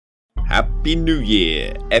Happy New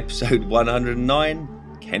Year, episode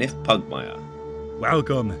 109, Kenneth Pugmire.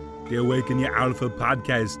 Welcome, the Awaken Your Alpha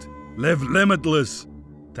podcast. Live limitless,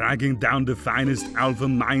 tracking down the finest alpha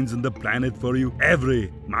minds on the planet for you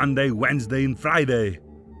every Monday, Wednesday, and Friday.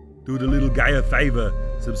 Do the little guy a favor,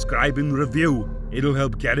 subscribe and review. It'll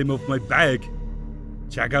help get him off my back.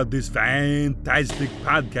 Check out this fantastic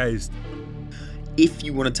podcast. If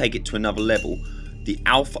you want to take it to another level, the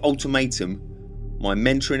Alpha Ultimatum, my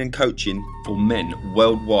mentoring and coaching for men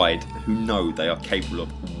worldwide who know they are capable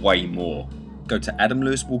of way more. Go to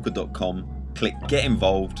adamlewiswalker.com, click get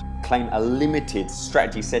involved, claim a limited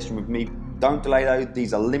strategy session with me. Don't delay though,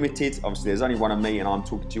 these are limited. Obviously there's only one of me and I'm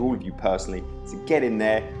talking to all of you personally. So get in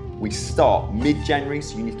there. We start mid-January,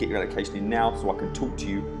 so you need to get your allocation in now so I can talk to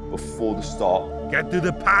you before the start. Get to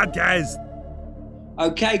the podcast.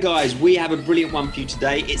 Okay guys, we have a brilliant one for you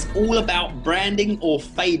today. It's all about branding or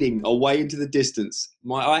fading away into the distance.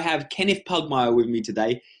 I have Kenneth Pugmire with me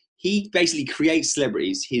today. He basically creates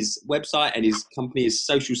celebrities. His website and his company is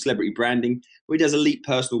Social Celebrity Branding, where he does elite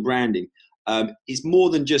personal branding. It's more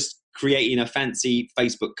than just creating a fancy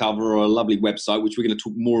Facebook cover or a lovely website, which we're going to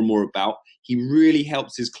talk more and more about. He really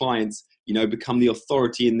helps his clients, become the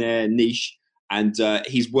authority in their niche. And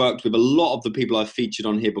he's worked with a lot of the people I've featured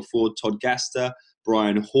on here before, Todd Gaster,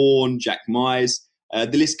 Brian Horn, Jack Myers,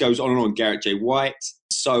 the list goes on and on, Garrett J. White.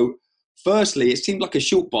 So firstly, it seemed like a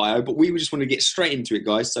short bio, but we just want to get straight into it,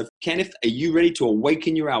 guys. So Kenneth, are you ready to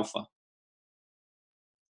awaken your alpha?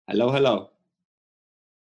 Hello, hello.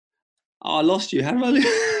 Oh, I lost you. How did I lose?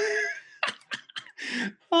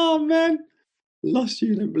 Oh, man. Lost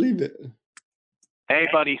you. Don't believe it. Hey,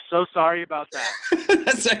 buddy. So sorry about that.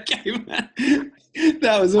 That's okay, man.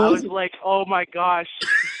 That was awesome. I was like, oh, my gosh.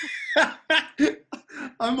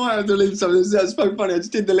 I might have to leave something. That's so funny. I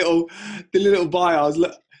just did the little bio. I was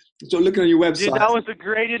looking on your website. Dude, that was a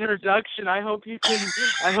great introduction. I hope you can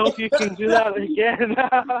do that again.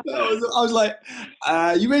 I was like,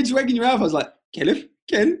 you ready to awaken your alpha? I was like,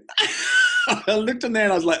 Ken. I looked on there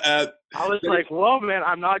and I was like, I was like, whoa, man,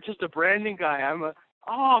 I'm not just a branding guy.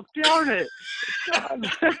 Oh, darn it.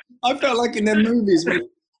 I felt like in them movies,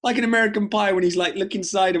 like in American Pie, when he's like looking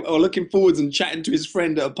forwards and chatting to his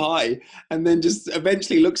friend at a party, and then just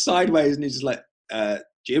eventually looks sideways and he's just like,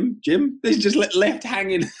 Jim? He's just left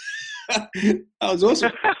hanging. That was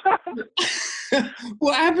awesome.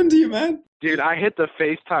 What happened to you, man? Dude, I hit the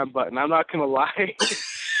FaceTime button. I'm not going to lie.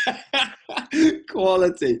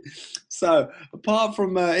 Quality. So, apart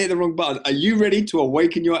from hitting the wrong button, are you ready to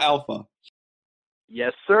awaken your alpha?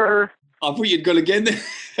 Yes, sir. I thought you'd gone again.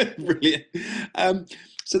 Brilliant.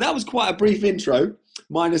 So that was quite a brief intro,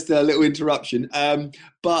 minus the little interruption.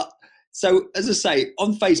 But so, as I say,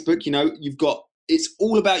 on Facebook, it's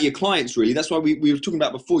all about your clients, really. That's why we were talking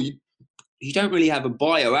about before. You don't really have a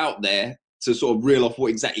bio out there to sort of reel off what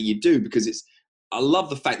exactly you do, because I love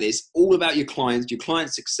the fact that it's all about your clients, your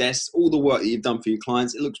client success, all the work that you've done for your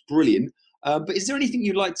clients. It looks brilliant. But is there anything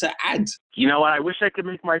you'd like to add? You know what? I wish I could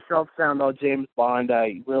make myself sound all James Bond.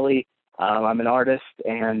 I'm an artist,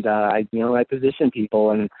 and I position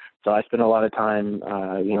people, and so I spend a lot of time,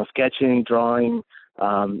 sketching, drawing,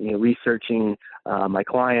 researching my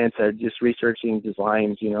clients, just researching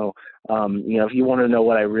designs. If you want to know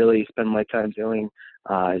what I really spend my time doing,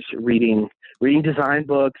 is reading design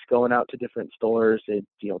books, going out to different stores,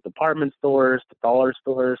 department stores, dollar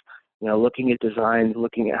stores, looking at designs,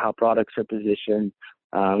 looking at how products are positioned.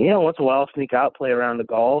 Once in a while, sneak out, play around the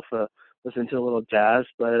golf, listen to a little jazz,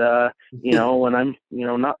 but when I'm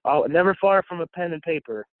never far from a pen and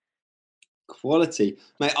paper. Quality,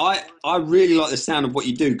 mate. I really like the sound of what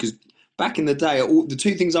you do, because back in the day, the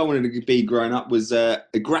two things I wanted to be growing up was a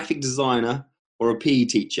graphic designer or a PE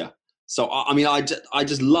teacher. So I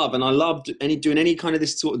just love, and I loved doing any kind of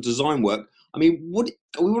this sort of design work. We want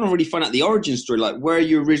to really find out the origin story, like where are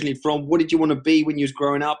you originally from? What did you want to be when you was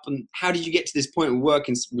growing up? And how did you get to this point of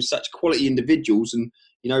working with such quality individuals and,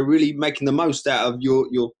 really making the most out of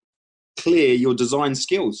your design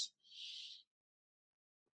skills?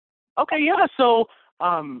 Okay, yeah. So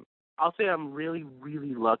I'll say I'm really,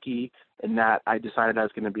 really lucky in that I decided I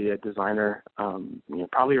was going to be a designer,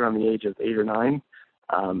 probably around the age of 8 or 9.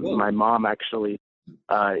 My mom actually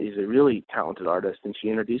is a really talented artist, and she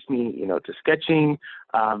introduced me, to sketching,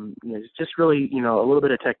 just really, a little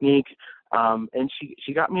bit of technique, and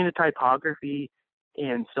she got me into typography,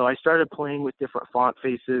 and so I started playing with different font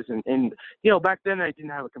faces, and back then I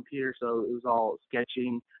didn't have a computer, so it was all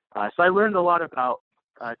sketching, so I learned a lot about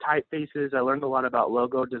typefaces. I learned a lot about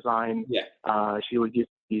logo design. Yeah. She would give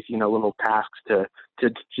these, little tasks to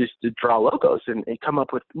draw logos and come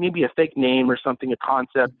up with maybe a fake name or something, a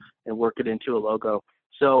concept, and work it into a logo.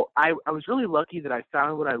 So I was really lucky that I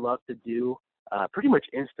found what I love to do pretty much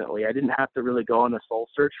instantly. I didn't have to really go on a soul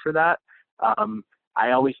search for that.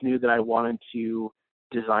 I always knew that I wanted to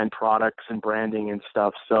design products and branding and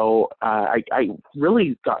stuff. So I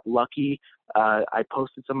really got lucky. I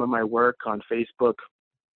posted some of my work on Facebook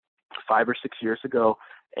 5 or 6 years ago,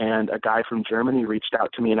 and a guy from Germany reached out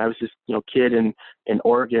to me, and I was this kid in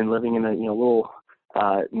Oregon living in a little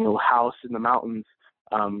house in the mountains,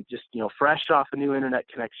 just fresh off a new internet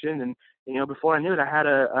connection, and before I knew it, I had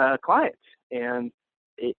a client, and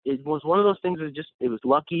it was one of those things that it was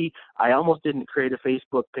lucky. I almost didn't create a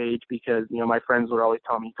Facebook page because my friends were always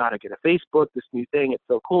telling me, you got to get a Facebook, this new thing, it's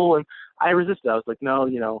so cool, and I resisted. I was like, no,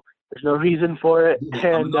 there's no reason for it,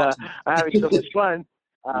 and I'm having so much fun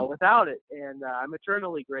without it. And I'm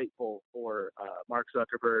eternally grateful for Mark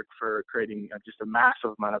Zuckerberg for creating just a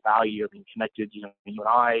massive amount of value. I mean, connected, you and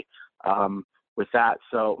I with that.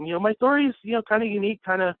 So, my story is, kind of unique,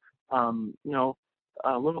 kind of,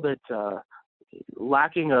 a little bit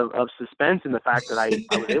lacking of suspense in the fact that I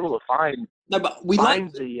was able to find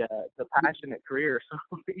the passionate career so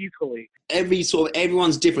easily.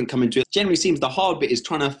 Everyone's different coming to it. Generally seems the hard bit is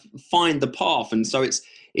trying to find the path, and so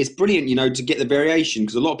it's brilliant, to get the variation,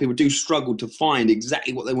 because a lot of people do struggle to find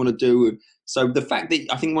exactly what they want to do. So the fact that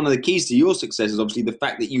I think one of the keys to your success is obviously the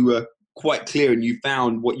fact that you were quite clear and you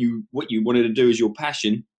found what you wanted to do as your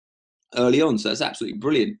passion early on. So that's absolutely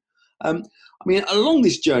brilliant. I mean, along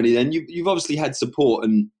this journey, then you've obviously had support,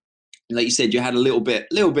 and like you said, you had a little bit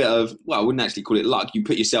of, well, I wouldn't actually call it luck. You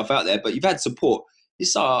put yourself out there, but you've had support. This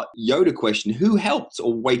is our Yoda question: who helped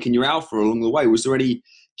awaken your alpha along the way? Was there any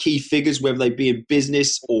key figures, whether they be in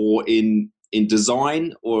business or in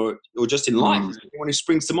design or just in life? Is there anyone who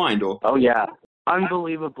springs to mind? Or oh yeah,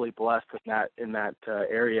 unbelievably blessed in that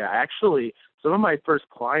area. Actually, some of my first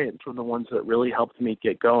clients were the ones that really helped me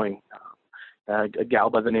get going. A gal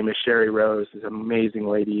by the name of Sherry Rose is an amazing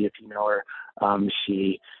lady, if you know her.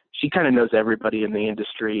 She kind of knows everybody in the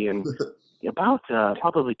industry, and about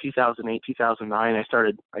probably 2008, 2009, I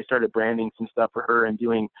started branding some stuff for her and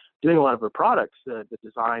doing a lot of her products, the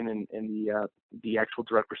design and the actual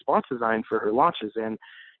direct response design for her launches. And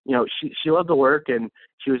she loved the work, and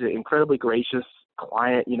she was an incredibly gracious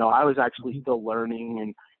client. I was actually still learning,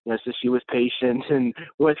 and so she was patient, and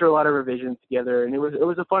we went through a lot of revisions together, and it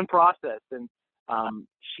was a fun process. And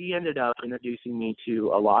she ended up introducing me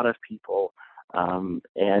to a lot of people,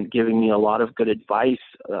 and giving me a lot of good advice,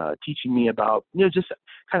 teaching me about, just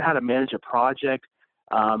kind of how to manage a project.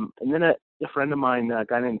 And then a friend of mine, a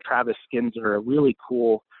guy named Travis Skinzer, a really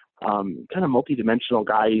cool, kind of multidimensional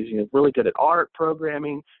guy. He's really good at art,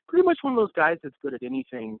 programming, pretty much one of those guys that's good at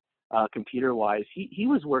anything computer-wise. He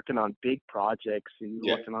was working on big projects. He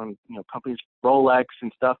was working on, companies, Rolex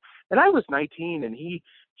and stuff. And I was 19, and he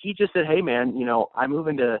just said, hey, man, I'm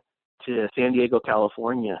moving to San Diego,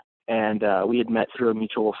 California. And we had met through a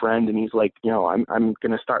mutual friend, and he's like, I'm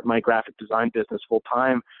going to start my graphic design business full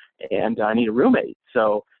time, and I need a roommate.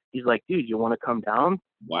 So he's like, dude, you want to come down?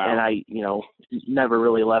 Wow. And I, never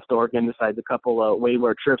really left Oregon besides a couple of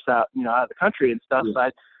wayward trips out of the country and stuff. Yeah.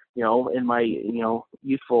 But, in my,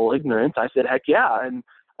 youthful ignorance, I said, heck yeah. And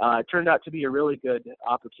it turned out to be a really good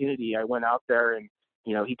opportunity. I went out there, and,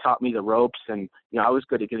 he taught me the ropes, and, I was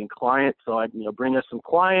good at getting clients. So I'd, bring us some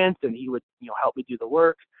clients, and he would, help me do the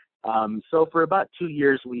work. So for about 2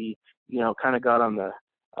 years, we, kind of got on the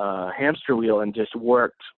hamster wheel and just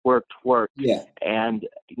worked. Yeah. And,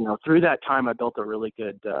 through that time, I built a really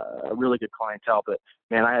good clientele. But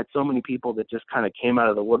man, I had so many people that just kind of came out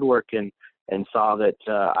of the woodwork and saw that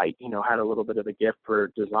I, had a little bit of a gift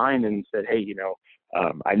for design, and said, hey,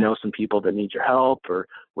 I know some people that need your help or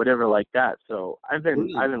whatever like that. So I've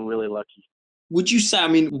been really lucky. Would you say, I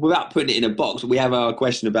mean, without putting it in a box, we have our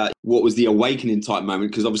question about what was the awakening type moment?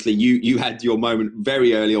 Because obviously you had your moment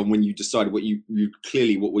very early on when you decided what you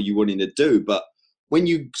were you wanting to do. But when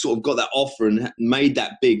you sort of got that offer and made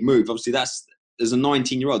that big move, obviously that's, as a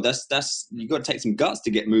 19-year-old, that's you've got to take some guts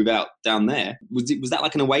to move out down there. Was that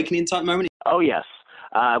like an awakening type moment? Oh, yes.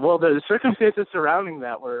 Well, the circumstances surrounding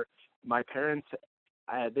that were my parents,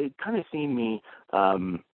 they'd kind of seen me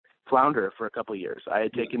flounder for a couple of years. I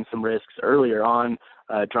had taken some risks earlier on,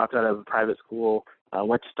 dropped out of a private school,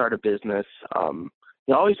 went to start a business,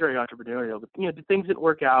 always very entrepreneurial, but, the things didn't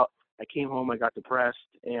work out. I came home, I got depressed,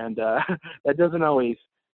 and that doesn't always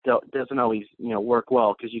work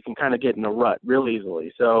well, because you can kind of get in a rut real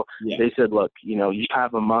easily. So They said, look, you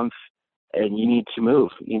have a month and you need to move.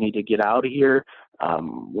 You need to get out of here.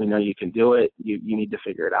 We know you can do it. You need to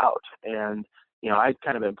figure it out. And I'd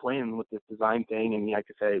kind of been playing with this design thing, and like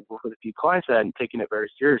I said, I worked with a few clients that hadn't taken it very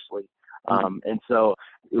seriously. And so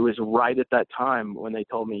it was right at that time when they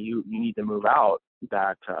told me you need to move out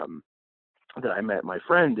that that I met my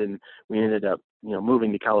friend, and we ended up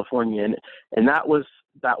moving to California, and that was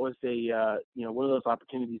a one of those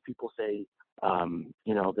opportunities people say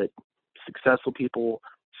that successful people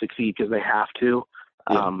succeed because they have to.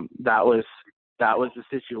 That was the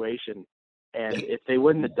situation. And if they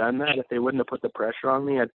wouldn't have done that, if they wouldn't have put the pressure on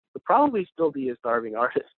me, I'd probably still be a starving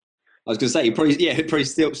artist. I was going to say, you'd probably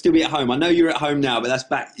still be at home. I know you're at home now, but that's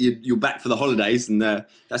back. You're back for the holidays, and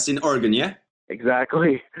that's in Oregon, yeah?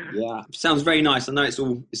 Exactly. Yeah, sounds very nice. I know it's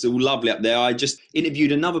all lovely up there. I just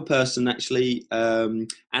interviewed another person, actually,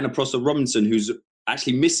 Anna Prosser Robinson, who's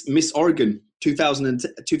actually Miss Oregon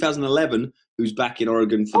 2011, who's back in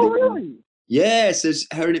Oregon for really? Yeah, so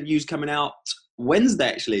her interview's coming out Wednesday,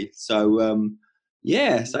 actually. So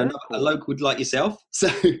so a local like yourself. So,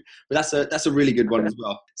 but that's a really good one as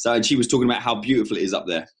well. So, and she was talking about how beautiful it is up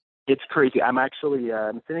there. It's crazy. I'm actually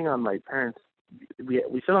I'm sitting on my parents. We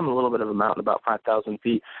sit on a little bit of a mountain, about 5,000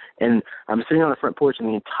 feet, and I'm sitting on the front porch, and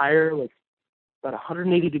the entire about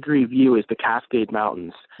 180-degree view is the Cascade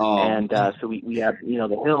Mountains. And so we have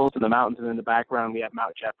the hills and the mountains, and in the background we have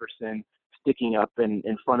Mount Jefferson sticking up, and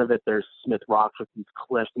in front of it there's Smith Rocks with these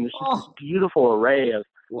cliffs, and there's just this beautiful array of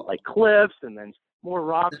cliffs, and then more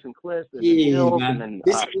rocks and cliffs and hills, man. And then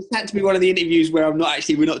this had to be one of the interviews where we're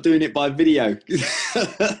not doing it by video.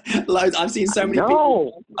 Loads. I've seen so many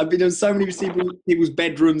people. I've been in so many people's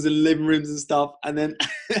bedrooms and living rooms and stuff, and then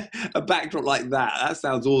a backdrop like that. That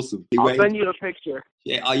sounds awesome. I'll send you a picture.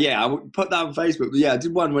 Yeah, I would put that on Facebook. But yeah, I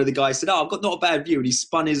did one where the guy said, "Oh, I've got not a bad view," and he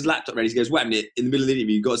spun his laptop around. He goes, "Wait a minute!" In the middle of the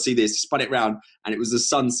interview, you got to see this. He spun it round, and it was the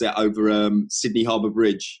sunset over Sydney Harbour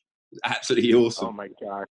Bridge. Absolutely awesome. Oh my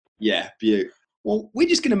god. Yeah, beautiful. Well, we're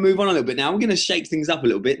just going to move on a little bit now. We're going to shake things up a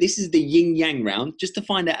little bit. This is the yin yang round, just to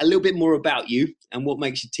find out a little bit more about you and what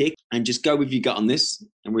makes you tick, and just go with your gut on this,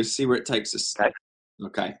 and we'll see where it takes us.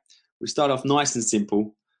 Okay. We start off nice and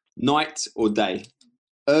simple. Night or day?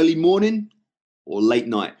 Early morning or late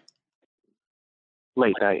night?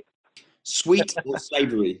 Late night. Sweet or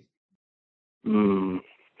savory?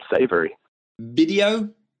 Savory. Video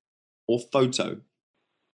or photo?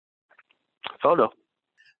 Photo.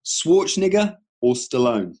 Schwarzenegger or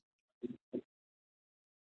Stallone?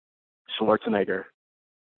 Schwarzenegger.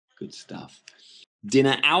 Good stuff.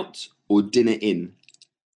 Dinner out or dinner in?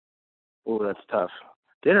 Oh, that's tough.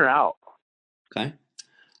 Dinner out. Okay.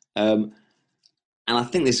 And I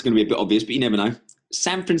think this is going to be a bit obvious, but you never know.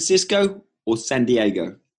 San Francisco or San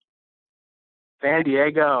Diego? San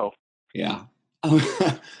Diego. Yeah.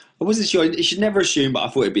 I wasn't sure. You should never assume, but I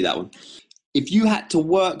thought it'd be that one. If you had to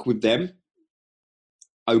work with them,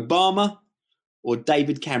 Obama or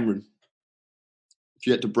David Cameron? If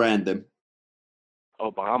you had to brand them.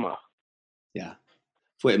 Obama. Yeah.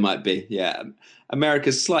 Thought it might be. Yeah.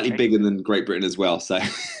 America's slightly bigger than Great Britain as well, so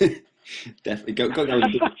definitely go with the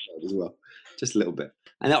big as well. Just a little bit.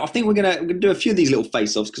 And I think we're gonna do a few of these little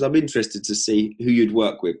face-offs because I'm interested to see who you'd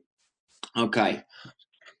work with. Okay.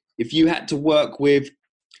 If you had to work with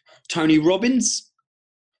Tony Robbins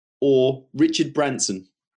or Richard Branson?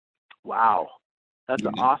 Wow. That's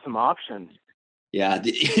an awesome option. Yeah.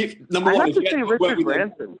 Number one, I have to say Richard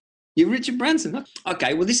Branson. You're Richard Branson.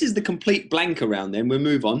 Okay, well, this is the complete blank around then. We'll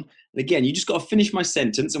move on. And again, you just got to finish my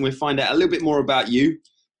sentence and we'll find out a little bit more about you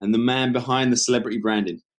and the man behind the celebrity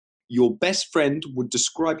branding. Your best friend would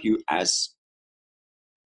describe you as?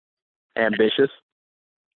 Ambitious.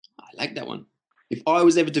 I like that one. If I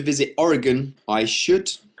was ever to visit Oregon, I should?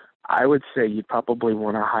 I would say you probably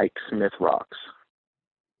want to hike Smith Rocks.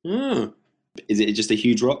 Is it just a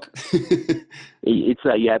huge rock?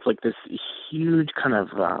 It's like this huge kind of.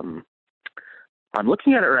 I'm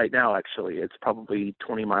looking at it right now. Actually, it's probably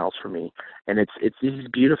 20 miles from me, and it's this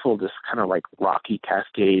beautiful, this kind of like rocky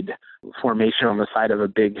cascade formation on the side of a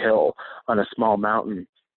big hill on a small mountain,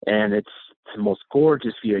 and it's the most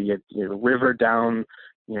gorgeous view. You have the river down,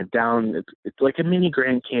 down. It's like a mini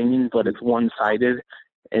Grand Canyon, but it's one-sided,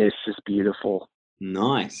 and it's just beautiful.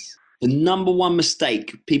 Nice. The number one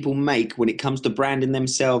mistake people make when it comes to branding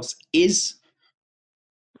themselves is?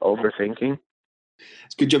 Overthinking.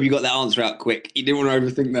 It's a good job you got that answer out quick. You didn't want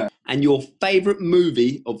to overthink that. And your favorite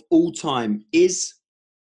movie of all time is?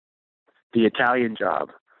 The Italian Job.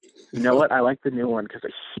 You know what? I like the new one because I'm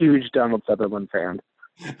a huge Donald Sutherland fan.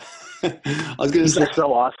 I was going to say, he's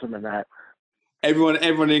so awesome in that. Everyone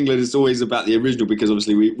in England is always about the original because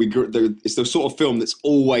obviously it's the sort of film that's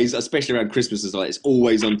always, especially around Christmas, it's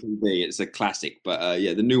always on TV. It's a classic. But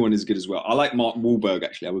the new one is good as well. I like Mark Wahlberg,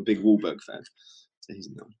 actually. I'm a big Wahlberg fan. So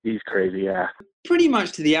he's crazy, yeah. Pretty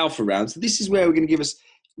much to the alpha round. So this is where we're going to give us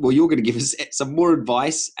well, you're going to give us some more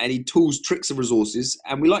advice, any tools, tricks, and resources.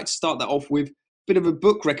 And we like to start that off with a bit of a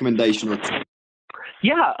book recommendation or two.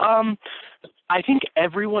 Yeah, I think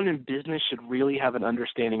everyone in business should really have an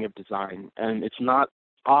understanding of design, and it's not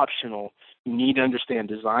optional. You need to understand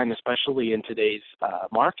design, especially in today's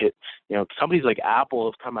market. You know, companies like Apple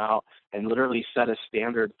have come out and literally set a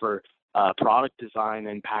standard for product design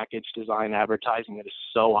and package design advertising that is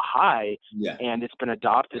so high, and it's been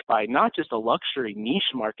adopted by not just a luxury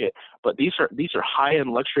niche market, but these are high-end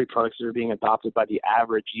luxury products that are being adopted by the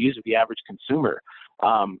average user, the average consumer.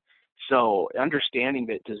 So understanding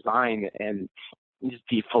that design and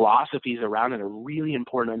the philosophies around it are really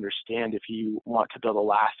important to understand if you want to build a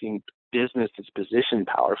lasting business that's positioned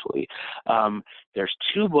powerfully. There's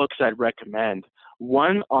two books I'd recommend.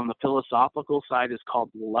 One on the philosophical side is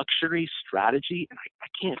called Luxury Strategy, and I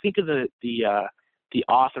can't think of the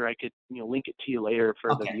author. I could link it to you later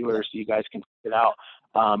for the viewers so you guys can check it out.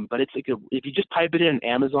 But it's like if you just type it in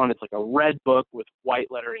Amazon, it's like a red book with white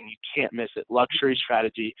lettering. You can't miss it. Luxury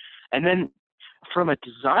Strategy. And then from a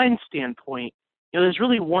design standpoint, there's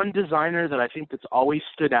really one designer that I think that's always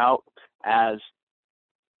stood out as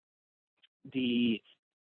the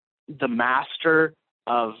master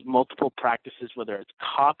of multiple practices, whether it's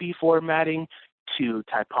copy formatting to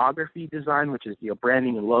typography design, which is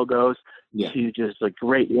branding and logos, to just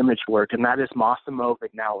great image work, and that is Massimo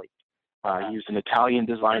Vignali. He's an Italian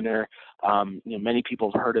designer. Many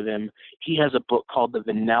people have heard of him. He has a book called The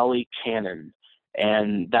Vignali Canon,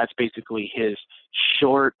 and that's basically his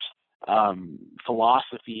short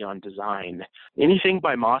philosophy on design. Anything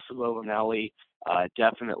by Massimo Vignali,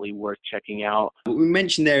 definitely worth checking out. We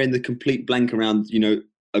mentioned there in the complete blank around,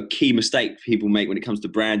 a key mistake people make when it comes to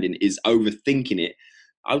branding is overthinking it.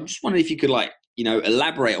 I just wondering if you could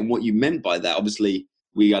elaborate on what you meant by that. Obviously,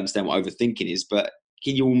 we understand what overthinking is, but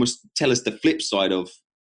can you almost tell us the flip side of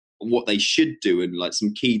what they should do and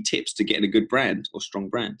some key tips to getting a good brand or strong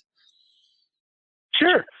brand?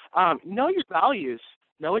 Sure. Know your values.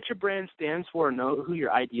 Know what your brand stands for. Know who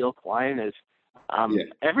your ideal client is.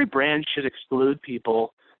 Every brand should exclude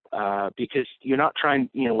people because you're not trying,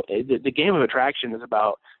 the game of attraction is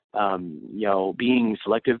about, being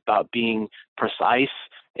selective, about being precise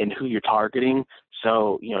in who you're targeting.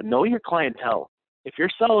 So, know your clientele. If you're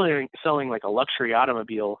selling like a luxury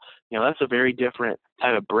automobile, that's a very different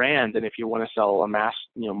type of brand than if you want to sell a mass,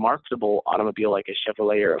 marketable automobile like a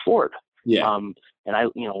Chevrolet or a Ford. And I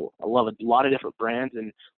love a lot of different brands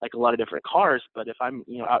and like a lot of different cars, but if I'm,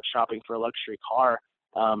 out shopping for a luxury car,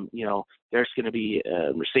 there's going to be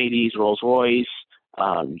Mercedes, Rolls-Royce,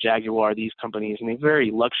 Jaguar, these companies, and a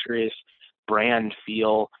very luxurious brand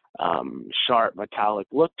feel, sharp, metallic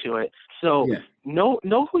look to it. So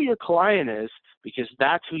know who your client is, because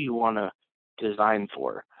that's who you want to design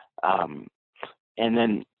for. And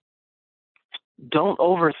then don't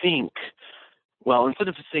overthink. Well, instead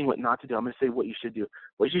of saying what not to do, I'm going to say what you should do.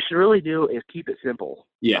 What you should really do is keep it simple.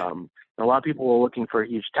 A lot of people are looking for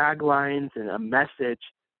huge taglines and a message.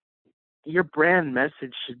 Your brand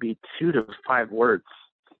message should be 2 to 5 words.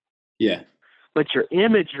 But your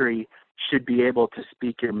imagery should be able to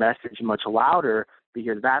speak your message much louder,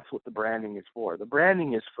 because that's what the branding is for. The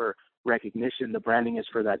branding is for recognition. The branding is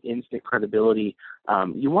for that instant credibility.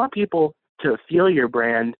 You want people to feel your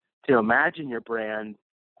brand, to imagine your brand,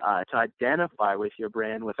 to identify with your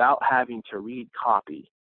brand without having to read copy.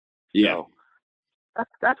 So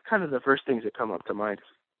that's kind of the first things that come up to mind.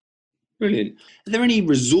 Brilliant. Are there any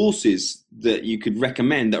resources that you could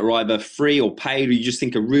recommend that are either free or paid, or you just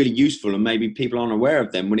think are really useful and maybe people aren't aware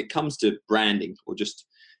of them when it comes to branding or just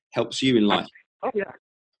helps you in life? Oh, yeah,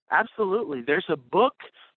 absolutely. There's a book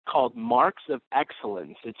called Marks of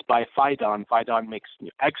Excellence. It's by Phaidon. Phaidon makes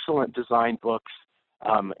excellent design books.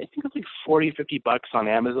 I think it's like $40-50 on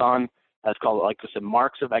Amazon. It's called, like I said,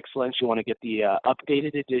 Marks of Excellence. You want to get the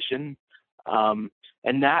updated edition.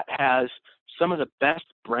 And that has some of the best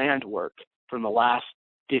brand work from the last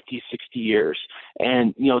 50, 60 years.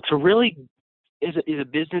 And, to really, is a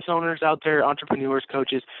business owners out there, entrepreneurs,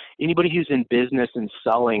 coaches, anybody who's in business and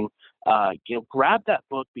selling, grab that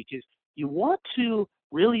book, because you want to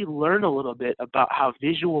really learn a little bit about how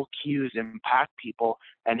visual cues impact people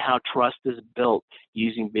and how trust is built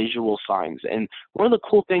using visual signs. And one of the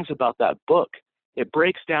cool things about that book, it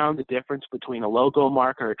breaks down the difference between a logo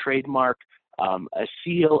mark or a trademark, a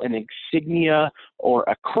seal, an insignia, or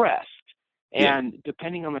a crest. And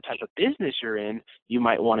depending on the type of business you're in, you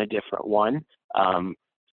might want a different one.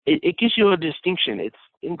 It gives you a distinction.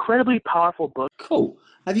 incredibly powerful book. Cool.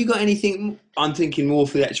 Have you got anything, I'm thinking more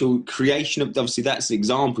for the actual creation of, obviously that's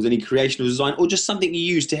examples, any creation of design, or just something you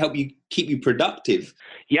use to help you keep you productive?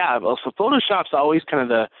 Yeah, well, so Photoshop's always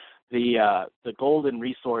kind of the golden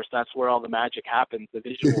resource. That's where all the magic happens, the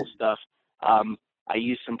visual stuff. I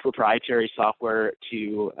use some proprietary software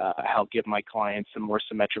to help give my clients a more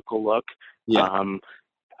symmetrical look. Yeah.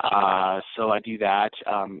 So I do that.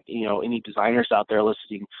 Any designers out there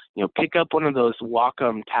listening, pick up one of those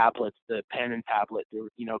Wacom tablets, the pen and tablet,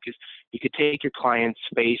 because you could take your client's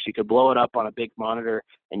face, you could blow it up on a big monitor,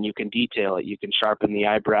 and you can detail it. You can sharpen the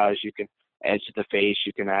eyebrows, you can edge the face,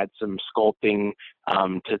 you can add some sculpting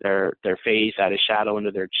to their face, add a shadow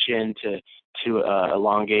into their chin to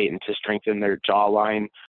elongate and to strengthen their jawline.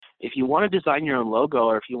 If you want to design your own logo,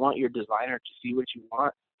 or if you want your designer to see what you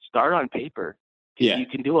want, start on paper. Yeah. You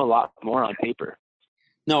can do a lot more on paper.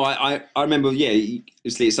 No, I remember,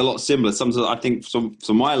 it's a lot similar. Sometimes I think some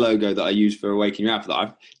my logo that I use for Awaken Your Alpha that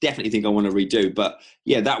I definitely think I want to redo. But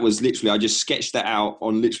yeah, that was literally, I just sketched that out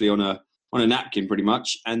on a napkin pretty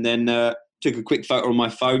much, and then took a quick photo on my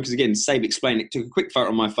phone, because again, save explain it, took a quick photo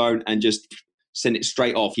on my phone and just send it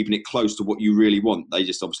straight off, keeping it close to what you really want. They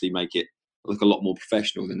just obviously make it look a lot more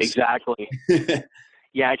professional than exactly.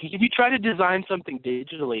 Yeah, because if you try to design something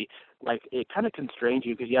digitally, like, it kind of constrains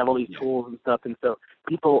you because you have all these tools and stuff. And so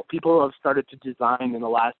people have started to design in the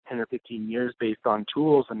last 10 or 15 years based on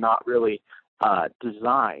tools and not really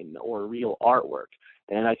design or real artwork.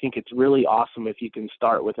 And I think it's really awesome if you can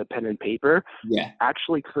start with a pen and paper,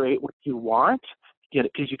 actually create what you want,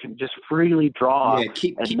 because you can just freely draw,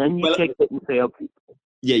 then you take it and say, okay.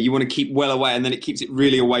 Yeah, you want to keep well away, and then it keeps it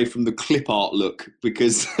really away from the clip art look,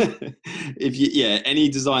 because any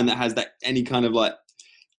design that has that, any kind of like,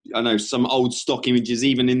 I know, some old stock images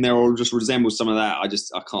even in there, or just resembles some of that, I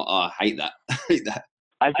hate that. I hate that.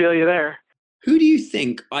 I feel you there. Who do you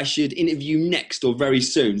think I should interview next or very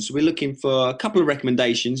soon? So we're looking for a couple of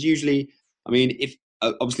recommendations. Usually, I mean, if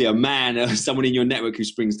obviously a man or someone in your network who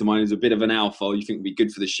springs to mind is a bit of an alpha, you think would be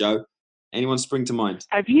good for the show. Anyone spring to mind?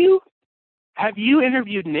 Have you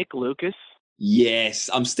interviewed Nick Lucas? Yes,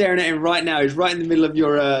 I'm staring at him right now. He's right in the middle of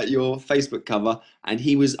your Facebook cover, and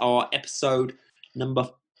he was our episode number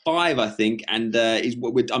 5, I think. And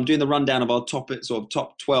I'm doing the rundown of our top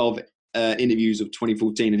 12 interviews of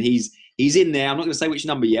 2014, and he's in there. I'm not going to say which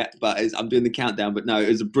number yet, but I'm doing the countdown. But no, it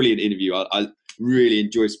was a brilliant interview. I really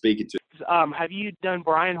enjoyed speaking to him. Have you done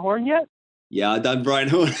Brian Horn yet? Yeah, I've done Brian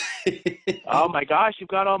Horn. Oh my gosh, you've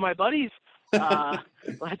got all my buddies.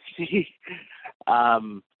 Let's see.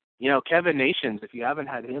 Kevin Nations, if you haven't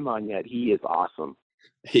had him on yet, he is awesome.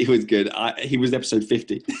 He was good. He was episode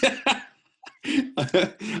 50.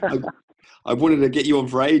 I wanted to get you on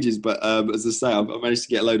for ages, but as I say, I managed to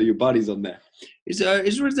get a load of your buddies on there. Is there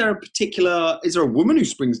a woman who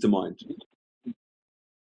springs to mind?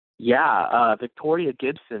 Yeah, Victoria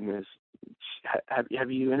Gibson is.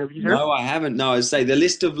 Have you interviewed her? No, I haven't. No, I say the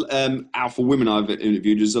list of alpha women I've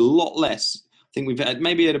interviewed is a lot less. I think we've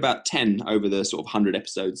had about 10 over the sort of 100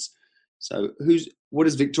 episodes. So what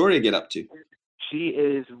does Victoria get up to? She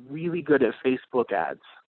is really good at Facebook ads.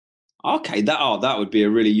 Okay, that would be a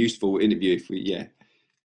really useful interview if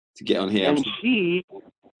to get on here. And she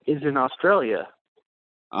is in Australia.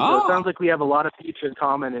 So it sounds like we have a lot of future in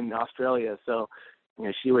common in Australia. So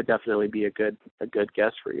she would definitely be a good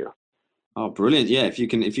guest for you. Oh, brilliant! Yeah, if you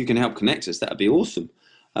can help connect us, that'd be awesome.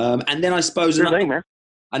 And then I suppose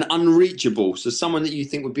an unreachable, so someone that you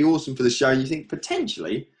think would be awesome for the show, and you think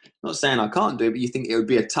potentially, not saying I can't do it, but you think it would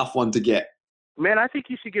be a tough one to get. Man, I think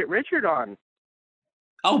you should get Richard on.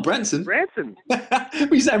 Oh, Branson.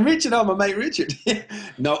 We said Richard. Oh, my mate Richard.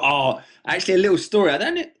 No, actually, a little story. I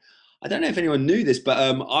don't know if anyone knew this, but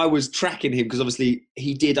I was tracking him because obviously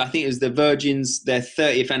he did. I think it was the Virgin's their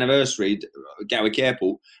 30th anniversary at Gatwick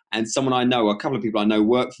Airport, and someone I know, a couple of people I know,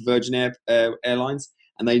 work for Virgin Airlines,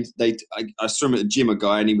 and I saw him at the gym, a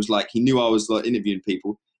guy, and he was like, he knew I was like interviewing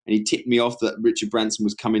people, and he tipped me off that Richard Branson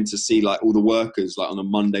was coming to see like all the workers like on a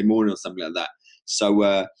Monday morning or something like that.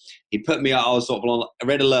 So he put me out. I was sort of on a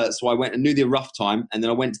red alert, so I went and knew the rough time, and then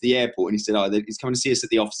I went to the airport, and he said, he's coming to see us at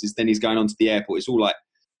the offices. Then he's going on to the airport. It's all like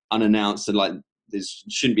unannounced, and like there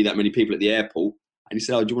shouldn't be that many people at the airport. And he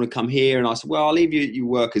said, do you want to come here? And I said, well, I'll leave you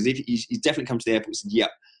workers. If he's definitely come to the airport. He said,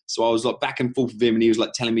 yep. So I was like back and forth with him, and he was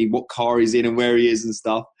like telling me what car he's in and where he is and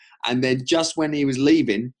stuff. And then just when he was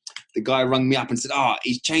leaving, the guy rang me up and said,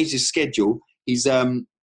 he's changed his schedule. He's going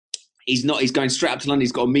straight up to London.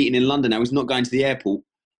 He's got a meeting in London now. He's not going to the airport.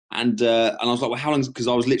 And I was like, well, how long? Because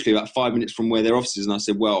I was literally about 5 minutes from where their office is. And I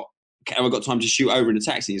said, well, have I got time to shoot over in a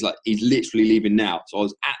taxi? He's like, he's literally leaving now. So I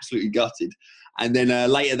was absolutely gutted. And then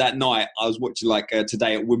later that night, I was watching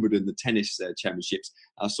today at Wimbledon, the tennis championships.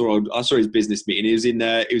 I saw his business meeting. He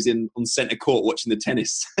was on centre court watching the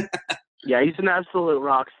tennis. Yeah, he's an absolute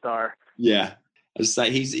rock star. Yeah. As I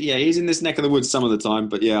say, he's in this neck of the woods some of the time,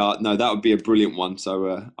 but yeah, no, that would be a brilliant one.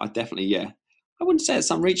 So I definitely, I wouldn't say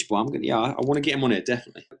it's unreachable. I want to get him on it,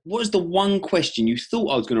 definitely. What is the one question you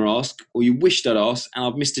thought I was going to ask or you wished I'd ask, and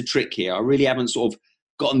I've missed a trick here? I really haven't sort of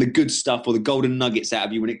gotten the good stuff or the golden nuggets out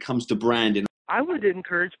of you when it comes to branding. I would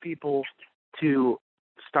encourage people to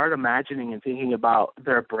start imagining and thinking about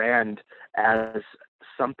their brand as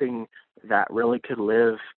something that really could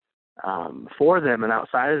live for them and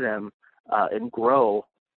outside of them and grow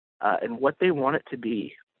and what they want it to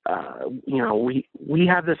be. We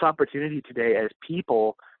have this opportunity today as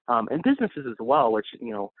people and businesses as well, which,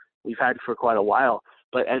 we've had for quite a while,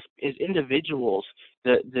 but as individuals,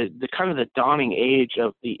 the kind of the dawning age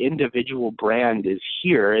of the individual brand is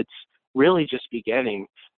here. It's really just beginning.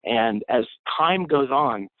 And as time goes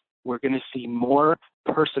on, we're going to see more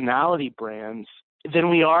personality brands than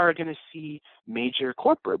we are going to see major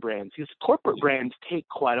corporate brands, because corporate brands take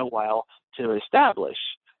quite a while to establish.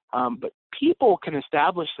 But people can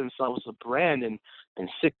establish themselves as a brand in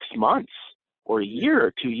 6 months or a year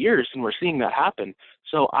or 2 years, and we're seeing that happen.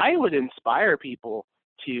 So I would inspire people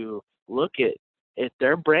to look at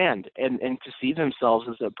their brand and to see themselves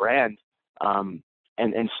as a brand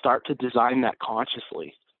and start to design that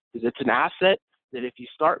consciously. Because it's an asset that if you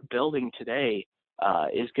start building today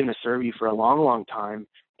is going to serve you for a long, long time,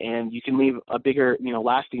 and you can leave a bigger,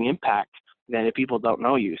 lasting impact than if people don't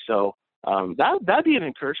know you. So that'd be an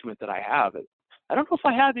encouragement that I have. I don't know if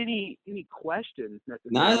I have any questions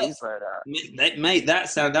necessarily, mate,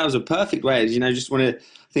 that was a perfect way. Just want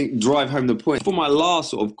to drive home the point. For my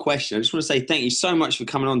last sort of question, I just want to say thank you so much for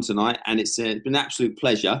coming on tonight, and it's been an absolute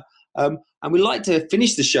pleasure. And we'd like to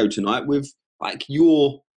finish the show tonight with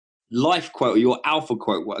your life quote or your alpha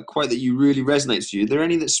quote, a quote that you really resonates with you. Are there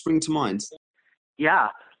any that spring to mind? Yeah,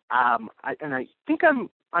 I think I'm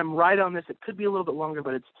right on this. It could be a little bit longer,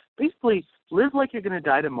 but it's basically live like you're going to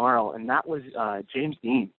die tomorrow, and that was James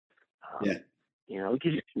Dean.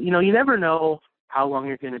 You never know how long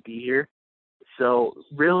you're going to be here, so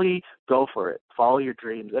really go for it. Follow your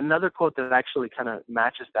dreams. Another quote that actually kind of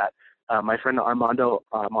matches that, my friend Armando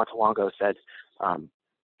Montalongo said,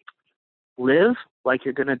 live like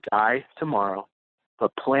you're going to die tomorrow,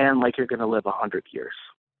 but plan like you're going to live 100 years.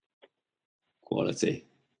 Quality.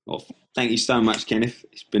 Well, thank you so much, Kenneth.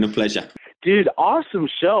 It's been a pleasure. Dude, awesome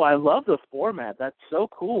show. I love the format. That's so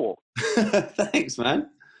cool. Thanks, man.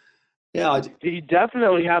 Yeah, you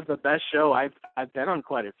definitely have the best show. I've been on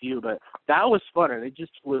quite a few, but that was fun, and it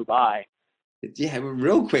just flew by. Yeah,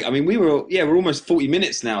 real quick. I mean, we're almost 40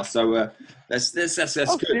 minutes now, so that's good.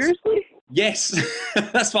 Seriously? Yes,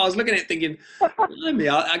 that's what I was looking at, thinking.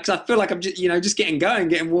 Because I feel like I'm just getting going,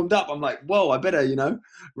 getting warmed up. I'm like, whoa, I better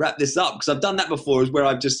wrap this up, because I've done that before, is where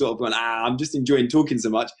I've just sort of gone, I'm just enjoying talking so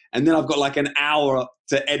much, and then I've got like an hour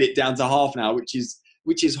to edit down to half an hour,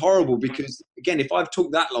 which is horrible, because again, if I've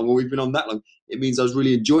talked that long or we've been on that long, it means I was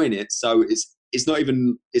really enjoying it. So it's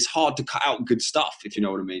hard to cut out good stuff, if you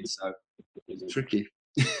know what I mean. So it's tricky.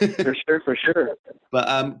 For sure.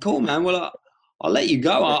 But cool, man. Well, I'll let you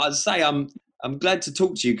go. I'd say I'm glad to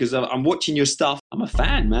talk to you, because I'm watching your stuff. I'm a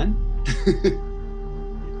fan, man.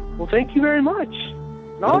 Well, thank you very much.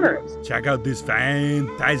 An honor. Check out this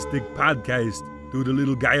fantastic podcast. Do the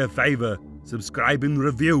little guy a favor. Subscribe and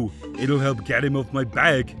review. It'll help get him off my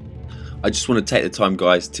back. I just want to take the time,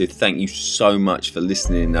 guys, to thank you so much for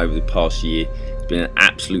listening over the past year. It's been an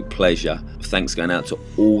absolute pleasure. Thanks going out to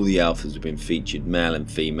all the alphas who have been featured, male and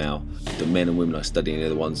female. The men and women I study are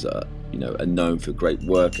the ones that are known for great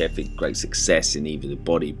work ethic, great success in either the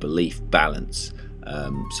body, belief, balance.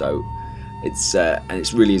 So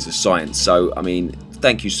it really is a science. So, I mean,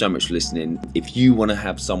 thank you so much for listening. If you want to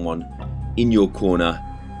have someone in your corner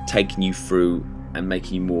taking you through and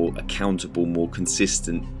making you more accountable, more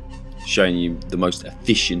consistent, showing you the most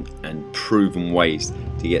efficient and proven ways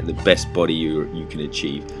to get the best body you can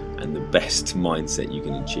achieve and the best mindset you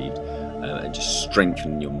can achieve, and just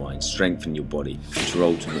strengthen your mind, strengthen your body, which will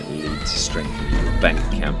ultimately lead to strengthening your bank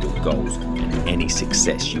account, your goals, and any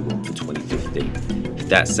success you want for 2015. If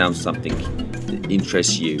that sounds something that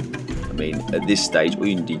interests you, I mean, at this stage, all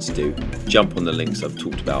you need to do, jump on the links I've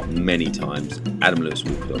talked about many times,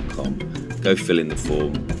 adamlewiswalker.com, go fill in the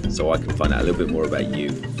form so I can find out a little bit more about you,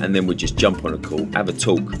 and then we'll just jump on a call, have a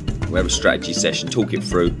talk, we'll have a strategy session, talk it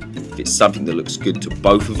through. If it's something that looks good to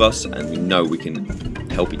both of us and we know we can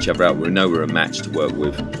help each other out, we know we're a match to work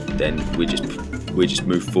with, then we just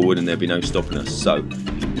move forward and there'll be no stopping us. So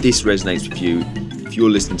if this resonates with you, if you're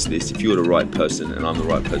listening to this, if you're the right person and I'm the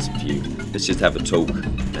right person for you, let's just have a talk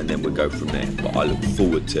and then we'll go from there. But I look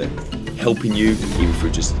forward to helping you, either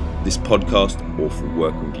through just this podcast or through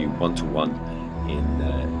working with you one-to-one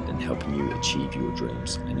in helping you achieve your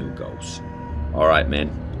dreams and your goals. All right, man.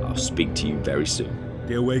 I'll speak to you very soon.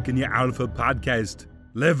 The Awaken Your Alpha podcast.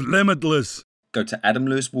 Live limitless. Go to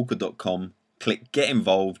adamlewiswalker.com, click Get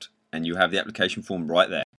Involved, and you have the application form right there.